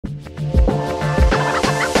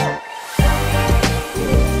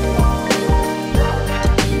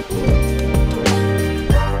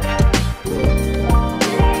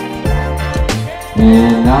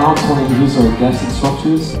Now, I just want to introduce our guest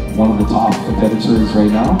instructors, one of the top competitors right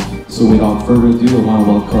now. So without further ado, I want to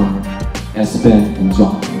welcome ESPEN and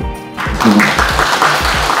JON.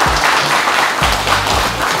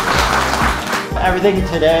 Everything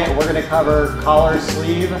today, we're going to cover collar,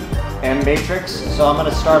 sleeve, and matrix. So I'm going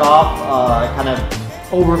to start off kind of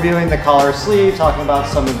overviewing the collar sleeve, talking about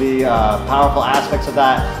some of the powerful aspects of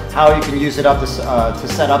that, how you can use it up to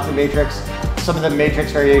set up the matrix, some of the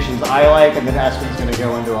matrix variations I like, and then Espen's going to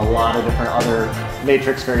go into a lot of different other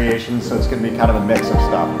matrix variations, so it's going to be kind of a mix of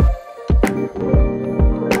stuff.